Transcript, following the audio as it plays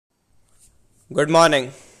Good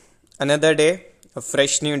morning. Another day, a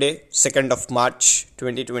fresh new day, 2nd of March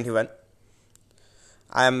 2021.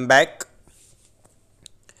 I am back.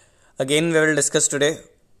 Again, we will discuss today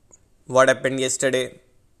what happened yesterday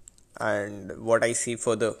and what I see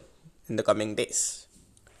further in the coming days.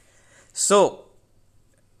 So,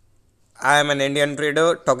 I am an Indian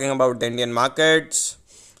trader talking about the Indian markets,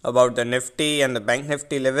 about the Nifty and the Bank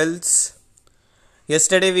Nifty levels.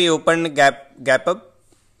 Yesterday, we opened gap up.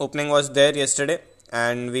 Opening was there yesterday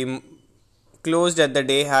and we closed at the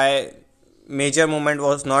day high. Major movement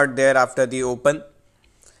was not there after the open,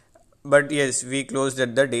 but yes, we closed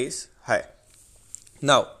at the day's high.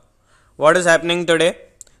 Now, what is happening today?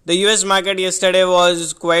 The US market yesterday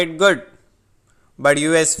was quite good, but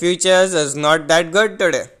US futures is not that good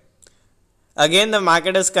today. Again, the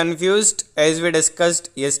market is confused. As we discussed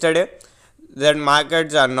yesterday, that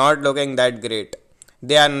markets are not looking that great.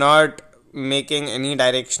 They are not making any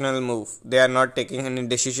directional move. They are not taking any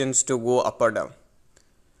decisions to go up or down.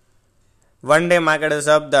 One day market is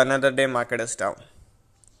up, the another day market is down.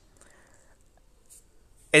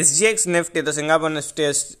 SGX Nifty, the Singapore Nifty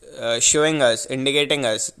is indicating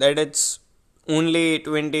us that it's only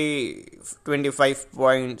 25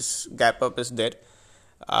 points gap up is there.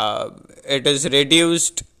 It is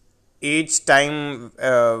reduced each time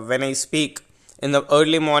when I speak. In the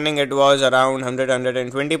early morning it was around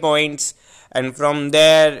 120 points, and from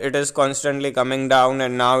there it is constantly coming down,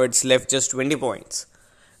 and now it's left just 20 points.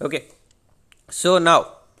 Okay, so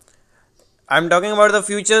now I'm talking about the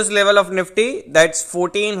futures level of Nifty. That's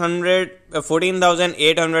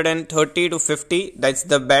 14,830 to 50. That's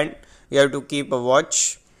the band. You have to keep a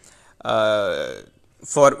watch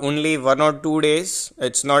for only 1 or 2 days.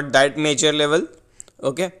 It's not that major level.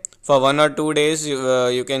 Okay, for 1 or 2 days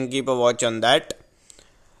you can keep a watch on that.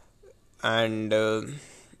 And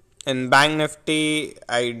in Bank Nifty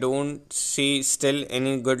I don't see still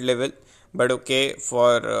any good level, but okay,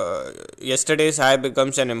 for yesterday's high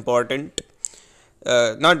becomes an important,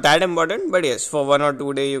 not that important, but yes, for 1 or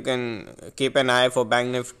 2 days you can keep an eye for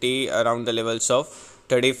Bank Nifty around the levels of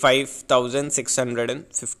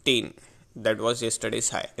 35,615. That was yesterday's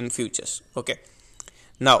high in futures. Okay,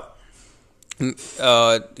 now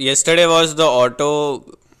yesterday was the auto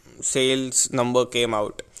sales number came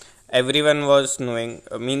out. Everyone was knowing,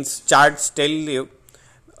 charts tell you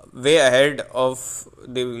way ahead of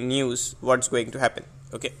the news what's going to happen.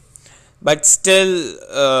 Okay, but still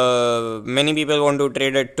many people want to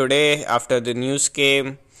trade it today after the news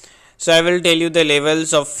came. So I will tell you the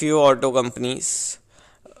levels of few auto companies.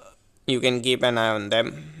 You can keep an eye on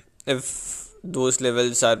them. If those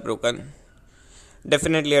levels are broken,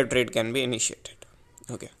 definitely a trade can be initiated.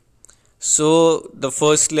 Okay, so the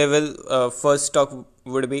first level, first stock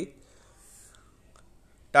would be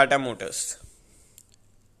Tata Motors,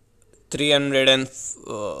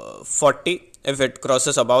 340. If it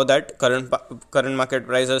crosses above that, current market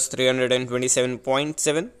price is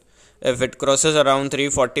 327.7. If it crosses around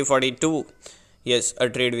 340.42, yes, a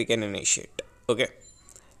trade we can initiate. Okay,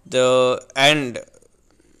 and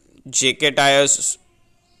JK Tires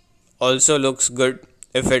also looks good.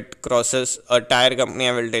 If it crosses a tire company,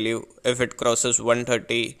 I will tell you, if it crosses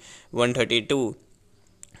 130, 132,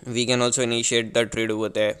 we can also initiate the trade over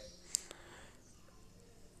there.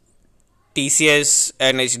 TCS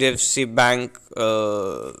and HDFC Bank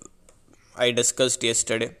I discussed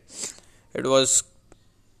yesterday. It was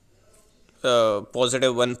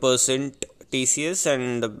positive 1% TCS,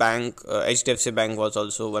 and the bank HDFC Bank was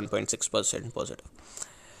also 1.6% positive.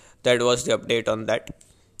 That was the update on that.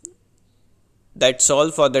 That's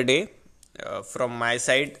all for the day from my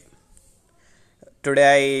side.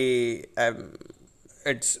 Today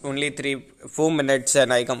it's only 4 minutes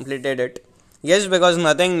and I completed it. Yes, because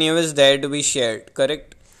nothing new is there to be shared,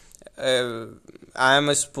 correct? I am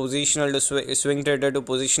a positional to swing trader to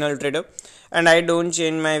positional trader, and I don't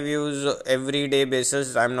change my views every day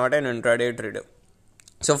basis. I'm not an intraday trader.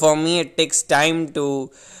 So for me it takes time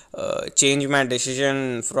to change my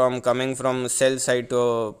decision from coming from sell side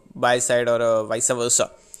to buy side, or vice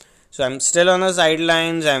versa. So I'm still on the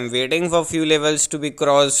sidelines. I'm waiting for few levels to be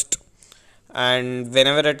crossed, and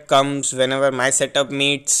whenever it comes, whenever my setup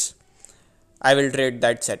meets, I will trade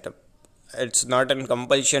that setup. It's not a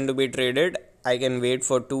compulsion to be traded. I can wait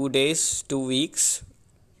for 2 days, 2 weeks.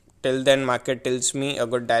 Till then market tells me a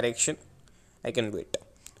good direction, I can wait.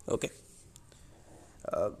 Okay.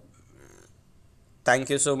 Thank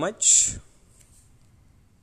you so much.